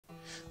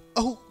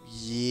Oh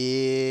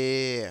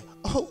yeah.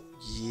 Oh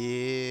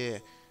yeah.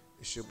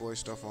 It's your boy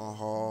Stuff on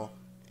Hall,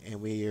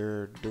 and we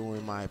are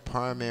doing my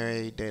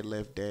primary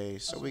deadlift day.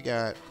 So we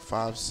got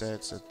 5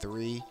 sets of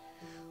three,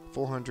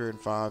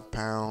 405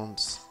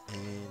 pounds,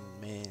 and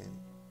man,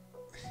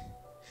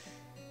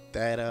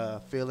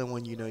 that feeling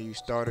when you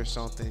started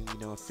something,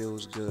 it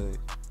feels good.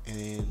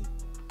 And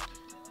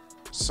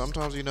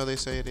sometimes they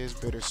say it is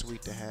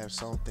bittersweet to have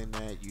something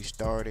that you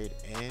started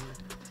end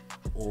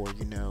or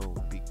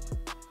be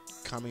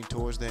coming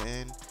towards the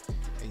end.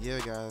 And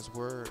yeah, guys,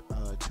 we're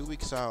 2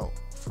 weeks out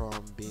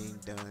from being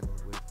done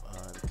with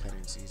the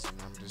cutting season.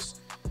 I'm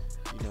just,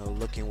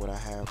 looking what I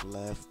have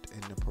left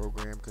in the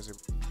program because it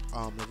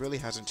really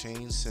hasn't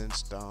changed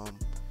since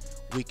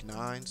week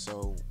 9.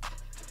 So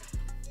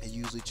it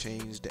usually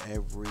changed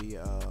every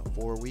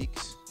 4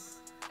 weeks.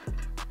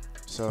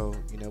 So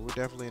we're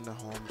definitely in the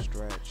home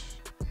stretch,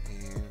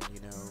 and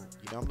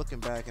I'm looking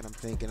back and I'm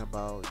thinking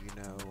about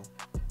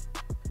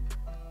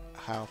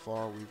how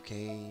far we've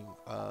came,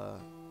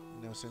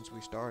 since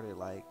we started.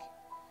 Like,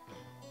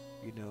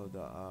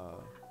 the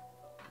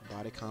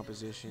body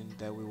composition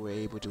that we were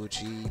able to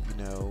achieve.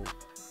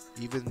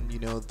 Even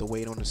the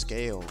weight on the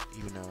scale.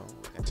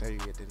 Like I tell you,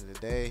 at the end of the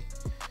day,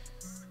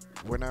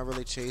 we're not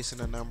really chasing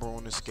a number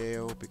on the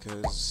scale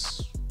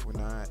because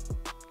we're not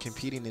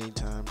competing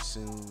anytime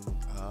soon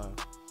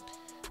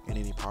in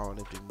any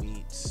powerlifting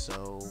meets.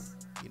 So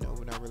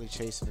we're not really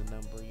chasing a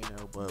number.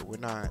 But we're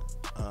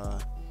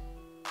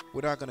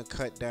not gonna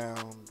cut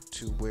down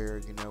to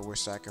where we're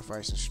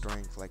sacrificing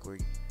strength, like we're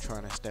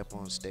trying to step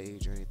on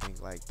stage or anything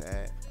like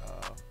that.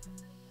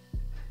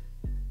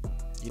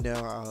 You know,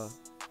 uh,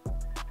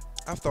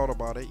 I've thought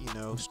about it,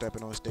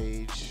 stepping on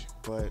stage,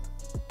 but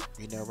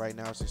right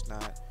now it's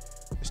not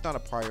a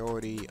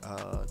priority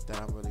that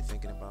I'm really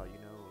thinking about.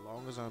 As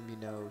long as I'm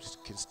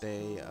can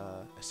stay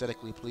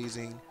aesthetically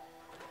pleasing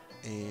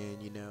and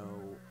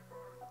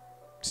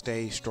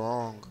stay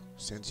strong,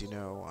 since I'm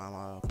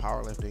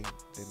powerlifting,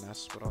 then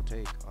that's what I'll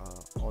take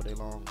all day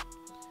long.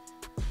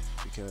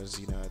 Because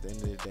at the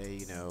end of the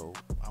day,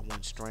 I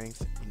want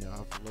strength.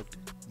 I've looked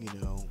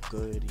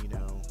good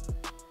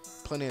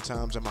plenty of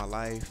times in my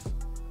life,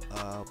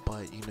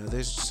 but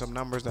there's some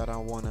numbers that I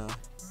want to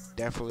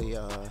definitely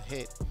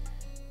hit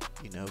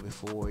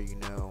before I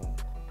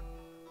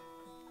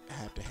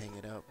have to hang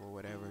it up or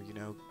whatever.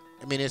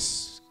 I mean,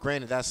 it's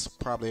granted that's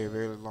probably a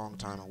very long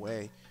time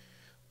away,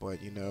 but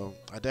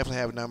I definitely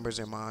have numbers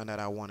in mind that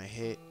I want to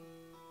hit,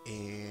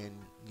 and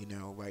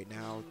right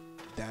now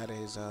that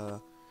is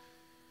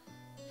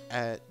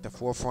at the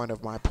forefront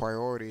of my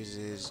priorities,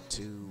 is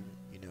to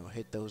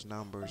hit those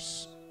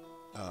numbers.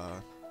 Uh,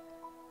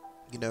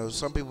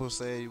 some people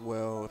say,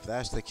 well, if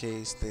that's the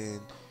case, then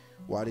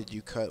why did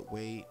you cut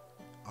weight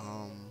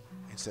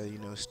instead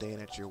of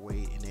staying at your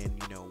weight and then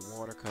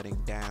water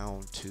cutting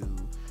down to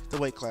the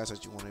weight class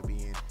that you want to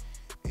be in?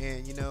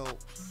 And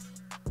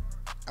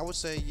I would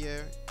say, yeah,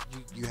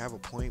 you have a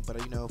point,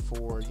 but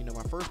for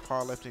my first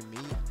powerlifting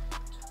meet,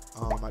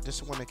 I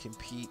just want to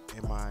compete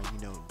in my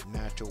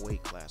natural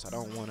weight class. I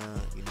don't want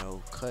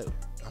to cut.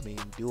 I mean,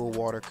 do a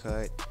water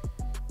cut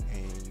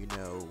and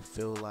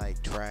feel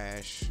like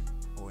trash,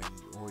 or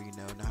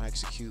not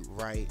execute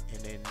right,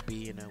 and then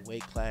be in a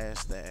weight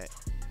class that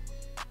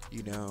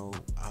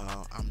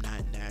I'm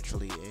not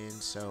naturally in.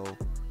 So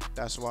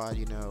that's why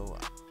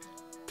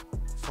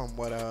from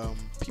what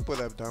people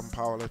that have done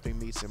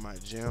powerlifting meets in my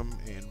gym,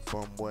 and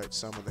from what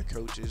some of the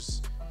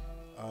coaches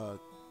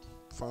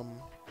from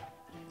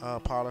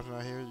powerlifting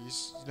out here,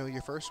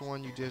 your first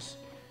one, you just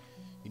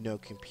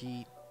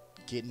compete,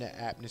 get in the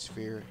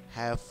atmosphere,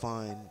 have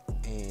fun,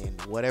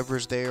 and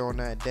whatever's there on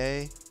that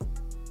day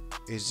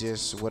is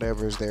just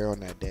whatever's there on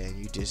that day, and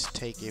you just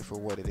take it for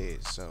what it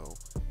is. So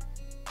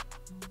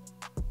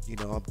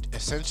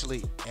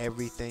essentially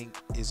everything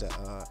is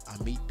a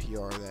meet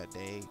PR that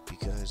day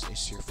because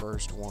it's your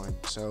first one.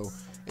 So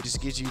it just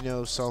gives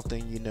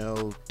something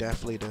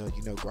definitely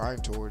to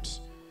grind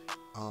towards.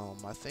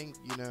 I think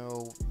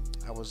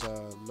I was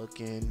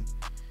looking,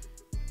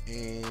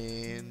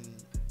 and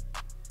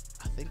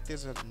I think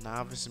there's a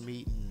novice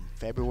meet in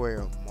February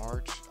or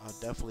March. I'll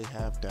definitely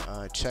have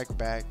to check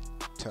back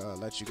to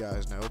let you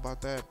guys know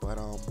about that. But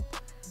I'm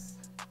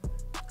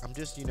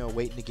just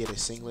waiting to get a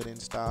singlet in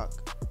stock.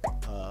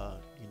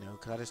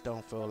 Cause I just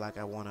don't feel like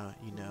I wanna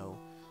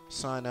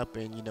sign up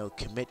and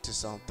commit to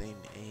something,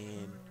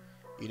 and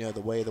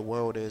the way the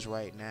world is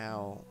right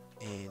now,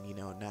 and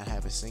not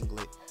have a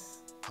singlet.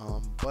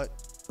 But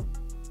I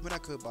mean, I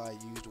could buy a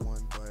used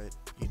one, but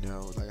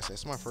like I said,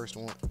 it's my first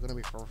one. It's gonna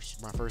be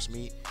my first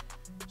meet,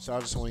 so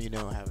I just want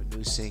to have a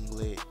new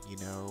singlet.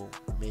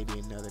 Maybe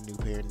another new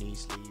pair of knee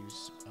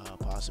sleeves,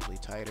 possibly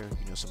tighter.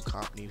 Some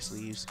comp knee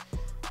sleeves,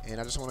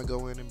 and I just want to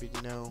go in and be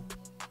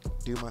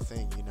do my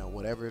thing.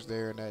 Whatever's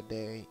there in that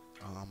day,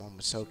 I'm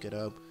gonna soak it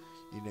up.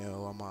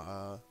 I'm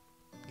gonna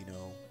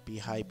be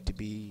hyped to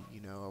be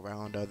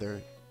around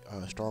other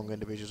strong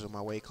individuals in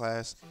my weight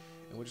class,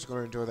 and we're just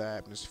gonna enjoy the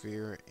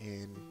atmosphere,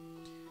 and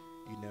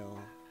you know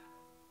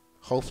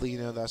hopefully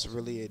that's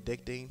really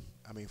addicting.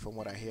 I mean, from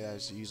what I hear,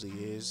 that usually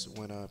is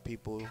when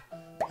people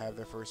have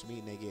their first meet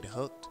and they get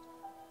hooked,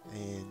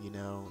 and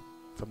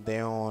from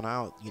there on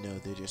out,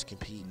 they're just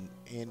competing.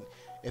 And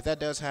if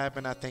that does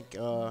happen, I think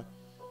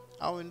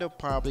I'll end up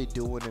probably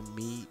doing a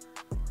meet.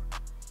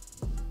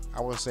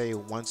 I would say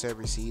once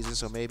every season,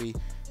 so maybe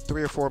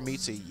 3 or 4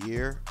 meets a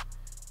year.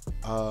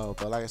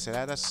 But like I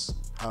said, that's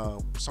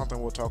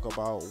something we'll talk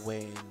about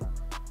when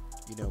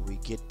we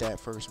get that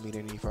first meet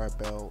underneath our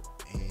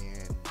belt,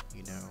 and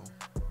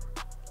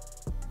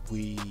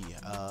we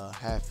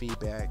have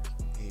feedback,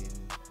 and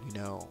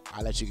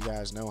I let you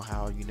guys know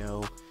how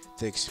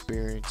the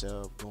experience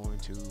of going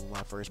to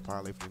my first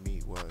powerlifting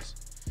meet was.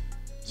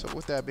 So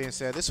with that being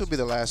said, this will be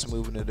the last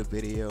movement of the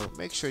video.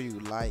 Make sure you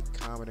like,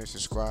 comment, and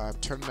subscribe.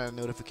 Turn on that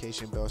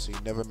notification bell so you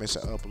never miss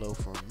an upload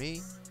from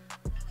me.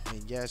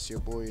 And yes, your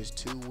boy is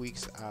 2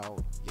 weeks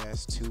out.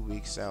 Yes, 2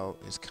 weeks out.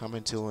 It's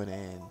coming to an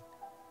end.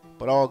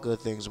 But all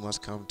good things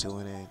must come to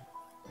an end.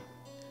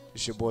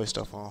 It's your boy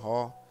Stuff on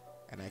Hall,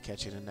 and I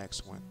catch you in the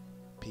next one.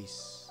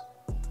 Peace.